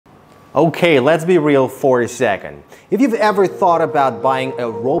Okay, let's be real for a second. If you've ever thought about buying a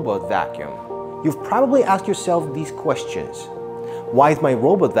robot vacuum, you've probably asked yourself these questions. Why is my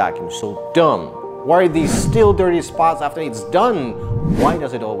robot vacuum so dumb? Why are these still dirty spots after it's done? Why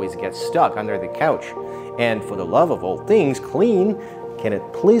does it always get stuck under the couch? And for the love of all things clean, can it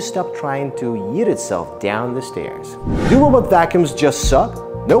please stop trying to yeet itself down the stairs? Do robot vacuums just suck?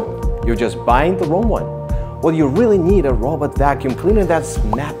 Nope, you're just buying the wrong one. Well, you really need a robot vacuum cleaner that's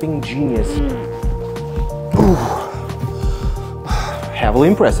mapping genius. Heavily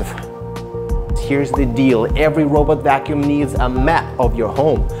impressive. Here's the deal, every robot vacuum needs a map of your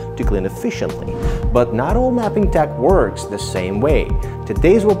home to clean efficiently. But not all mapping tech works the same way.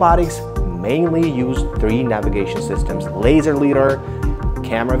 Today's robotics mainly use 3 navigation systems: laser lidar,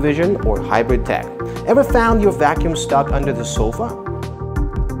 camera vision, or hybrid tech. Ever found your vacuum stuck under the sofa?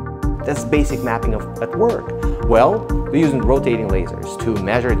 That's basic mapping at work. Well, they're using rotating lasers to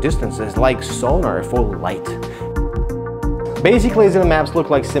measure distances like sonar for light. Basic laser maps look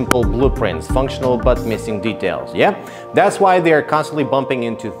like simple blueprints, functional but missing details. Yeah, that's why they're constantly bumping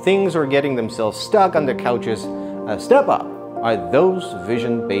into things or getting themselves stuck under couches. A step up are those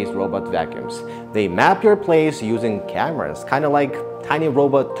vision-based robot vacuums. They map your place using cameras, kind of like tiny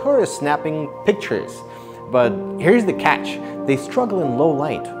robot tourists snapping pictures. But here's the catch, they struggle in low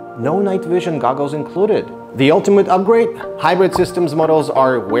light. No night vision goggles included. The ultimate upgrade? Hybrid systems models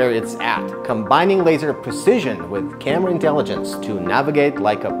are where it's at, combining laser precision with camera intelligence to navigate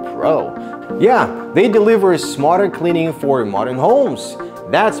like a pro. Yeah, they deliver smarter cleaning for modern homes.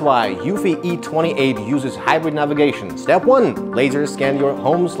 That's why eufy E28 uses hybrid navigation. Step 1, lasers scan your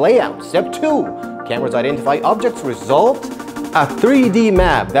home's layout. Step 2, cameras identify objects. Result? A 3D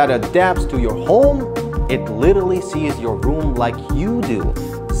map that adapts to your home. It literally sees your room like you do.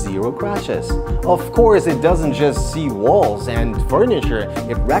 Zero crashes. Of course, it doesn't just see walls and furniture,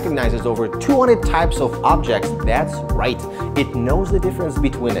 it recognizes over 200 types of objects. That's right, it knows the difference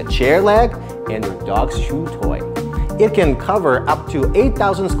between a chair leg and your dog's shoe toy. It can cover up to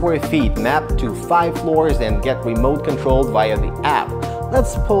 8,000 square feet, map to 5 floors, and get remote controlled via the app.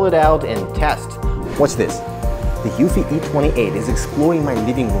 Let's pull it out and test. What's this? The eufy E28 is exploring my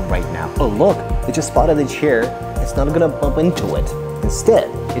living room right now. Oh look, it just spotted a chair. It's not gonna bump into it. Instead,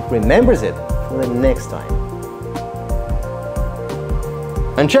 it remembers it for the next time.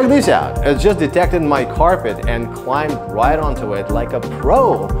 And check this out, it just detected my carpet and climbed right onto it like a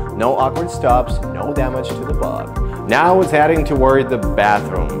pro. No awkward stops, no damage to the bug. Now it's heading toward the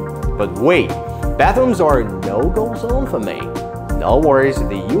bathroom. But wait, bathrooms are a no-go zone for me. No worries,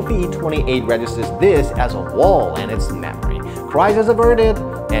 the eufy E28 registers this as a wall and its memory. Crisis averted,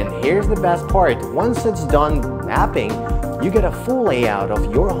 and here's the best part, once it's done mapping, you get a full layout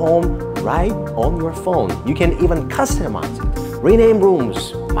of your home right on your phone. You can even customize it. Rename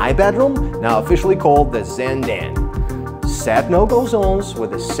rooms. My bedroom, now officially called the Zen Den. Set no-go zones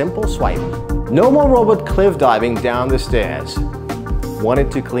with a simple swipe. No more robot cliff diving down the stairs.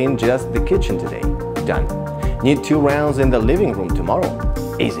 Wanted to clean just the kitchen today? Done. Need 2 rounds in the living room tomorrow?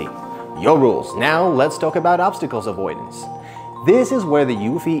 Easy. Your rules. Now let's talk about obstacles avoidance. This is where the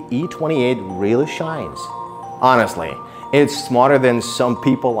eufy E28 really shines. Honestly, it's smarter than some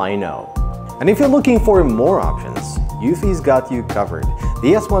people I know. And if you're looking for more options, eufy's got you covered.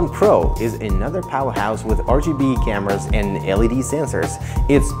 The S1 Pro is another powerhouse with RGB cameras and LED sensors.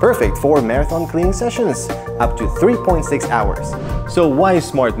 It's perfect for marathon cleaning sessions, up to 3.6 hours. So why is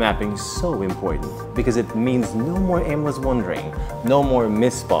smart mapping so important? Because it means no more aimless wandering, no more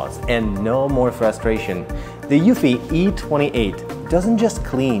missed spots, and no more frustration. The eufy E28 doesn't just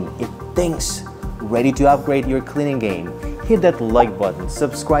clean, it thinks. Ready to upgrade your cleaning game? Hit that like button,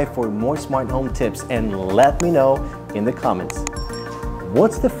 subscribe for more smart home tips, and let me know in the comments.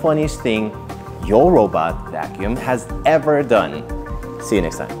 What's the funniest thing your robot vacuum has ever done? See you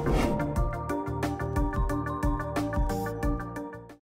next time.